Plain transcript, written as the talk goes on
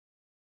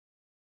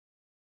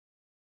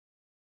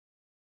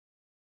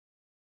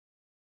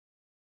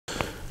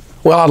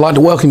Well, I'd like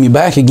to welcome you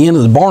back again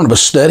to the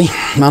Barnabas study.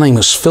 My name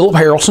is Philip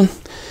Harrelson,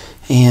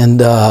 and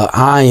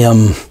I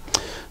am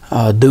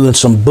doing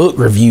some book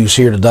reviews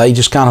here today,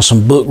 just kind of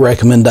some book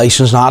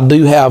recommendations. Now, I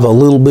do have a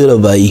little bit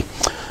of a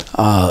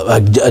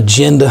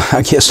agenda.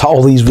 I guess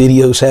all these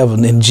videos have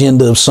an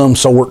agenda of some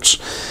sorts,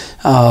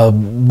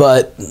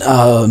 but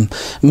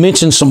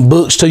mention some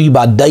books to you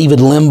by David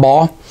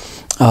Limbaugh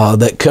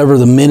that cover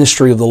the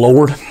ministry of the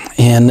Lord.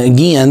 And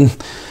again,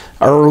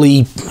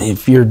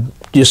 if you're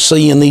just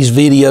seeing these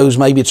videos,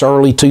 maybe it's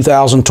early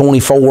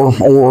 2024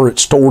 or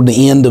it's toward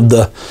the end of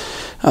the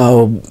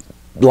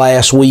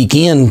last week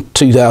in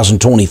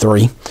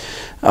 2023.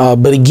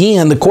 But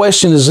again, the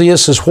question is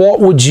this: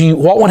 what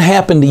would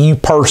happen to you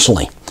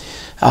personally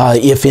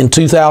if in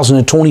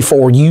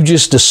 2024 you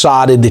just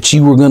decided that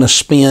you were going to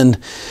spend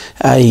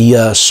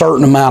a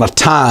certain amount of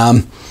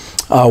time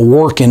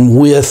working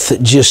with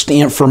just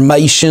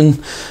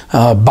information,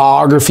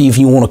 biography, if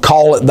you want to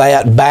call it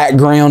that,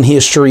 background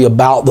history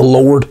about the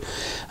Lord?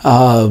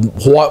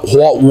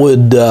 What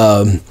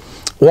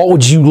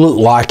would you look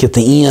like at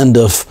the end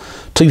of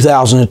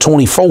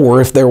 2024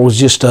 if there was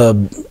just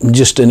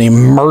an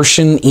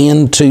immersion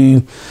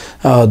into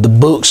the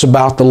books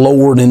about the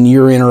Lord and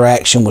your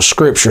interaction with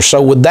Scripture?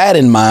 So with that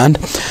in mind,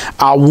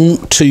 I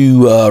want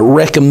to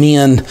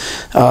recommend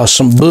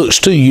some books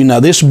to you.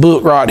 Now, this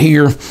book right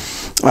here,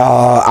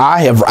 I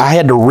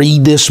had to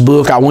read this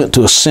book. I went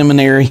to a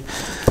seminary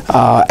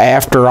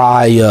after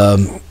I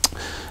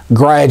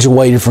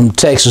graduated from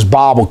Texas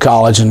Bible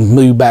College and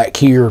moved back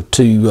here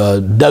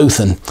to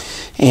Dothan.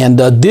 And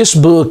this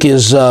book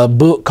is a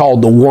book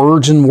called The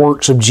Words and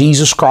Works of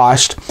Jesus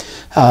Christ.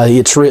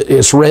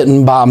 It's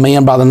written by a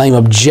man by the name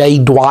of J.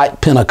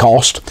 Dwight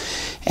Pentecost.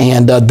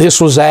 And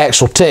this was the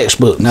actual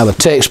textbook. Now, the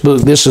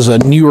textbook, this is a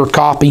newer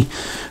copy.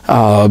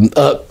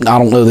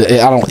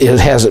 It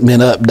hasn't been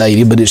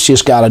updated, but it's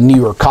just got a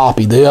newer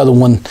copy. The other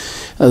one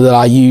that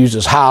I used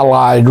is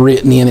highlighted,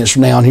 written in. It's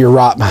down here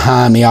right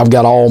behind me. I've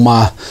got all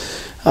my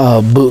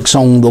books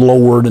on the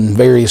Lord and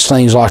various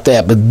things like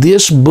that. But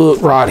this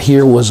book right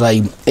here was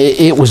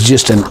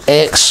just an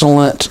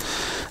excellent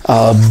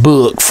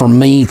book for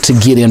me to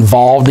get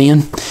involved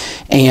in.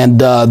 And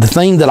the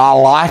thing that I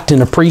liked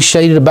and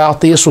appreciated about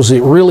this was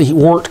it really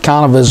worked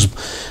kind of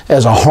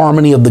as a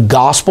harmony of the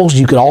Gospels.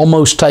 You could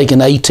almost take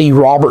an A.T.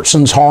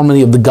 Robertson's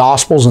Harmony of the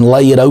Gospels and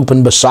lay it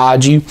open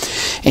beside you.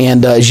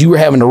 And as you were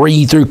having to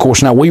read through, of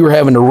course, now we were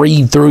having to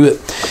read through it,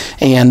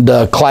 and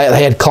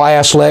had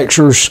class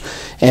lectures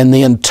and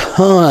then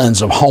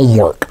tons of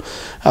homework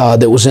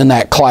that was in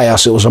that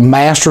class. It was a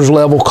master's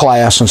level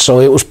class, and so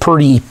it was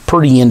pretty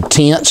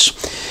intense.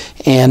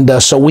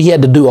 And so we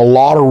had to do a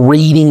lot of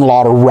reading, a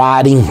lot of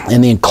writing,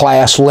 and then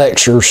class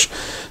lectures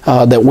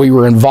that we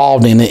were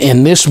involved in.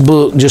 And this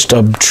book, just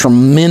a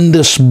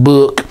tremendous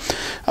book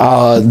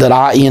that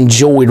I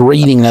enjoyed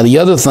reading. Now, the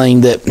other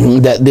thing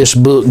that this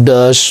book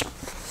does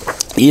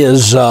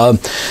is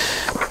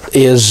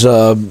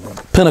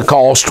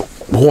Pentecost.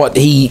 What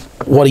he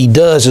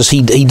does is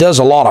he does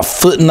a lot of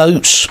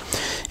footnotes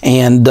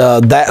and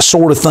that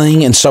sort of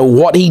thing. And so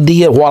what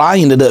I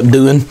ended up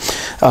doing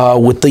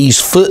with these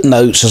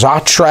footnotes is I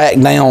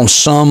tracked down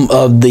some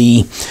of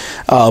the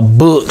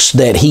books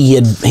that he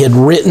had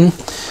written.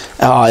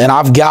 And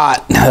I've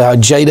got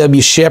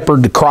J.W.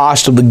 Shepherd, The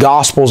Christ of the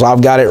Gospels.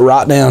 I've got it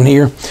right down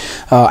here.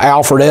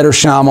 Alfred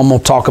Edersheim, I'm going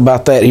to talk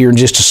about that here in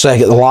just a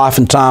second. The Life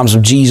and Times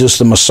of Jesus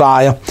the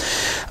Messiah.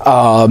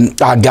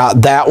 I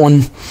got that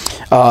one.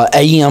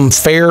 A.M.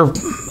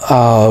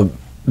 Fairbairn,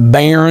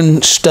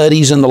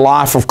 Studies in the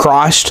Life of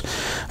Christ.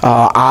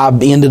 I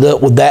ended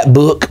up with that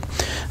book.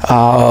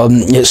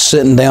 It's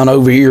sitting down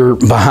over here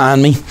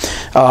behind me.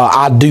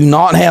 I do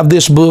not have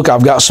this book.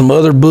 I've got some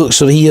other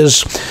books of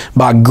his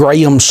by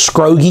Graham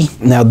Scroggie.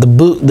 Now, the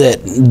book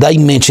that they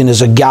mention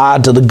is A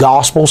Guide to the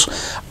Gospels.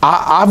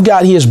 I've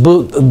got his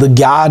book, The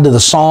Guide to the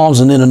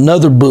Psalms, and then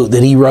another book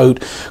that he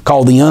wrote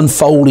called The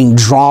Unfolding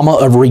Drama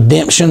of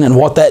Redemption. And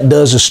what that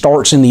does is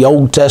starts in the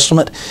Old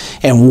Testament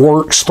and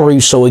works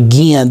through. So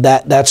again,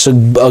 that's a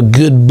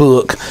good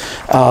book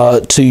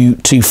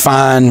to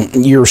find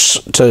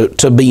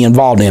to be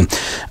involved in.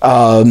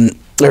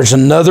 There's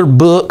another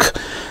book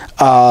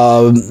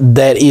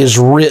that is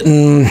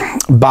written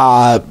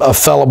by a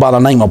fellow by the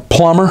name of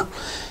Plummer,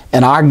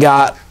 and I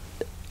got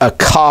a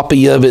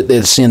copy of it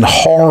that's in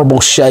horrible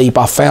shape.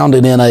 I found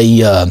it in a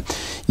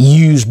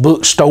used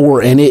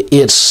bookstore, and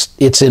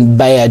it's in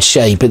bad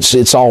shape.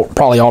 It's all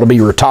probably ought to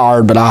be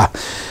retired, but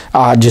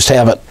I just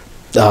haven't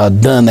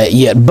done that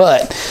yet.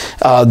 But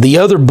the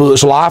other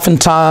books, Life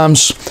and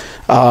Times,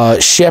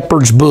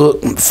 Shepherd's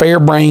book,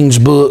 Fairbairn's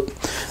book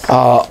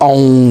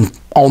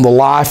on the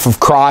life of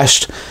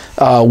Christ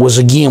was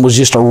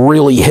just a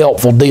really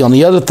helpful deal. And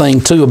the other thing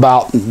too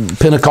about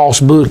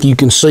Pentecost book, you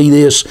can see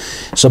this,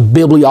 it's a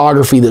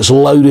bibliography that's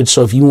loaded,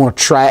 so if you want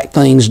to track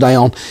things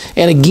down.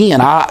 And again,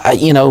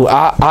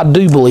 I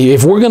do believe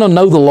if we're going to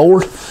know the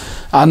Lord,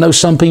 I know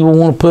some people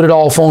want to put it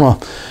off on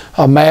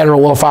a matter of,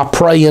 well, if I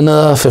pray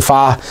enough, if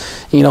I,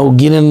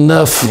 get in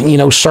enough,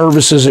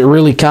 services, it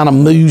really kind of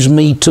moves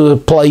me to a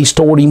place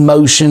toward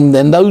emotion,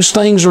 then those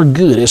things are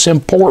good. It's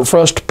important for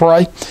us to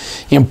pray,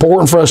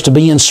 important for us to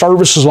be in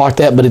services like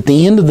that. But at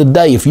the end of the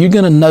day, if you're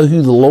going to know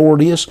who the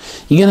Lord is,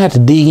 you're going to have to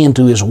dig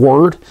into His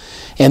Word.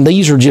 And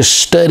these are just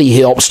study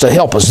helps to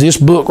help us. This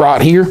book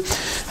right here,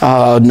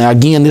 now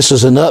again, this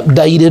is an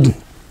updated,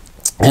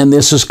 and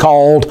this is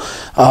called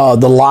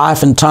The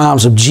Life and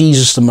Times of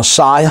Jesus the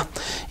Messiah.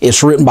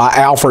 It's written by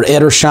Alfred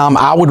Edersheim.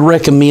 I would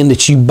recommend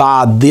that you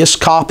buy this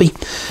copy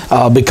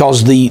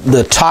because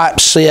the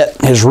typeset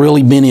has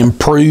really been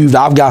improved.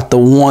 I've got the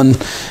one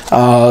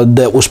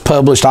that was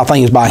published, I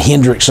think it's by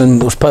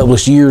Hendrickson. It was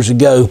published years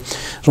ago.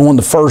 It's one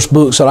of the first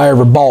books that I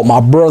ever bought.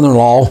 My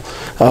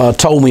brother-in-law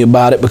told me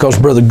about it because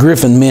Brother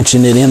Griffin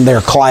mentioned it in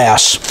their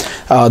class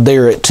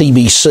there at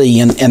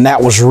TBC, and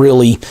that was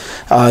really,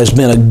 has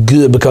been a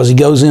good, because he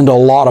goes into a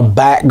lot of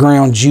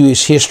background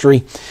Jewish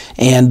history,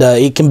 and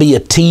it can be a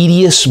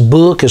tedious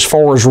book as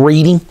far as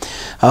reading,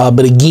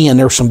 but again,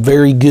 there's some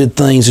very good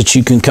things that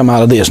you can come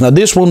out of this. Now,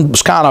 this one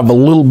was kind of a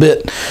little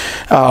bit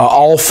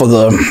off of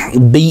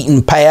the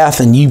beaten path,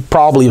 and you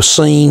probably have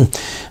seen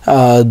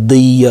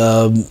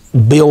the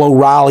Bill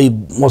O'Reilly,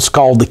 what's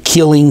called the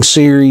Killing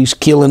series,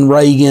 Killing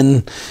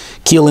Reagan,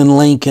 Killing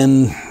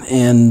Lincoln,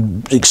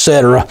 and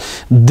etc.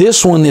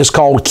 This one is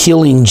called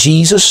Killing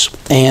Jesus,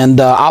 and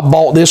I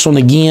bought this one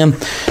again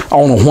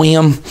on a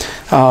whim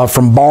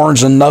from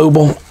Barnes &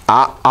 Noble.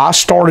 I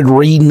started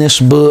reading this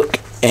book,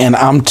 and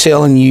I'm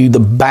telling you, the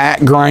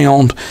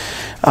background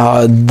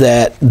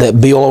that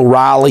Bill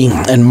O'Reilly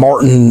and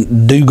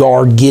Martin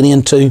Dugard get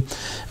into,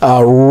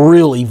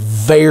 really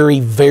very,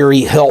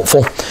 very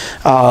helpful,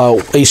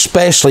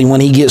 especially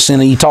when he gets in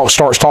and he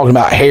starts talking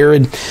about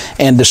Herod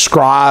and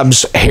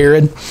describes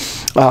Herod.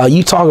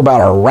 You talk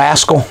about a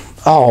rascal.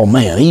 Oh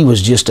man, he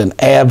was just an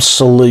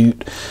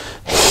absolute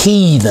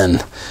heathen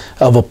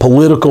of a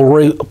political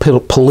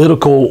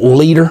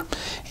leader.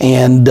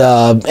 And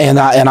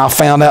I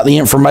found out the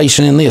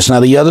information in this. Now,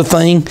 the other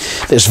thing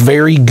that's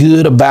very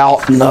good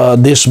about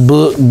this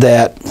book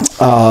that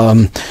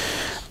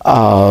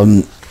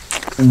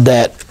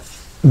that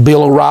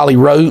Bill O'Reilly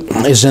wrote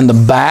is in the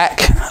back.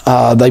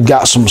 They've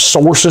got some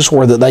sources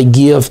where they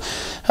give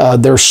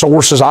their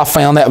sources. I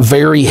found that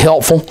very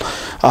helpful.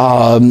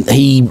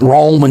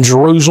 Rome and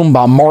Jerusalem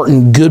by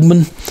Martin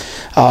Goodman.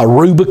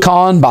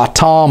 Rubicon by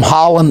Tom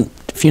Holland.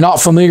 If you're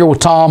not familiar with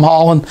Tom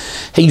Holland,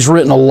 he's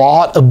written a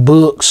lot of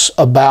books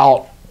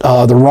about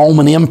the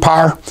Roman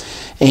Empire,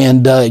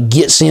 and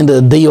gets into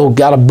the deal.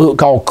 Got a book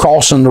called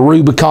Crossing the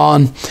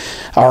Rubicon,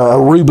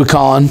 or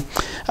Rubicon.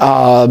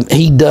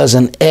 He does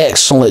an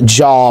excellent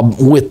job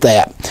with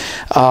that.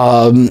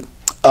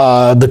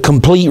 The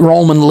Complete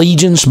Roman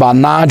Legions by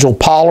Nigel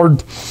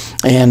Pollard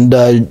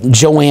and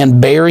Joanne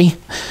Barry.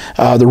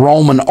 The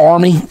Roman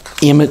Army,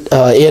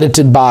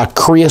 edited by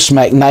Chris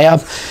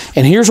McNabb.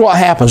 And here's what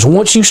happens.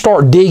 Once you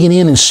start digging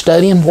in and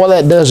studying, what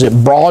that does, it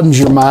broadens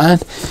your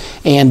mind,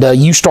 and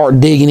you start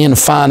digging in and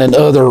finding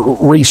other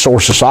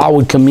resources. So I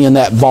would commend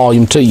that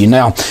volume to you.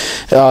 Now,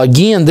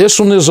 again, this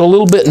one is a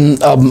little bit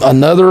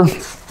another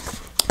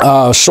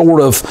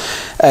sort of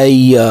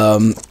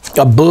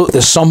a book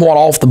that's somewhat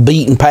off the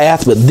beaten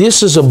path, but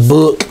this is a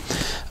book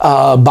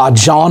by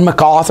John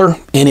MacArthur,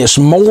 and it's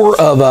more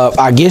of a,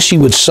 I guess you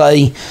would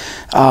say,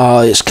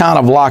 it's kind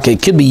of like,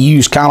 it could be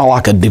used kind of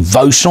like a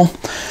devotional.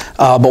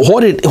 But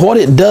what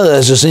it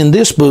does is, in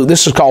this book,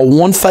 this is called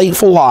One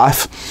Faithful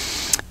Life,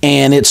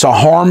 and it's a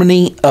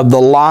harmony of the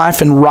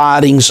life and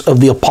writings of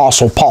the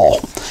Apostle Paul.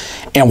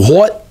 And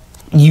what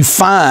you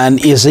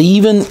find is,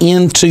 even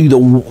into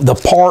the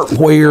part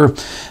where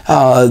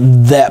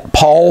that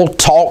Paul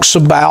talks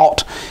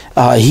about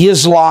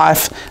his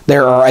life,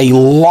 there are a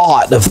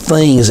lot of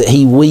things that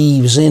he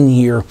weaves in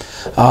here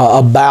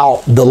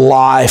about the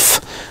life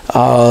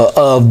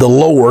of the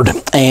Lord.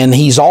 And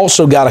he's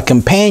also got a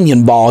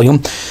companion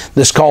volume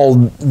that's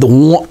called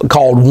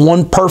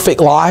One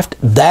Perfect Life.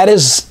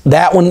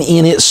 That one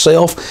in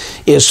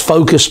itself is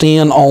focused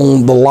in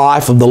on the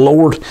life of the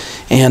Lord.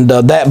 And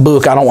that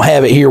book, I don't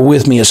have it here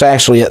with me. It's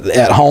actually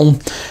at home.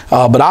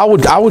 But I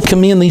would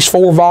commend these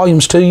 4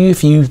 volumes to you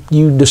if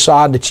you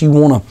decide that you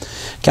want to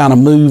kind of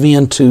move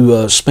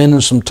into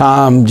spending some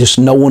time just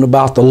knowing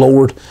about the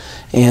Lord.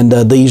 And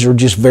these are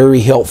just very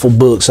helpful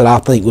books that I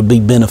think would be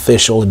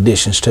beneficial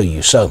additions to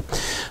you. So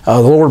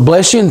the Lord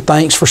bless you, and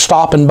thanks for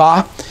stopping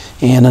by.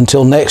 And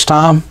until next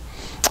time,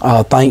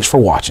 thanks for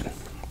watching.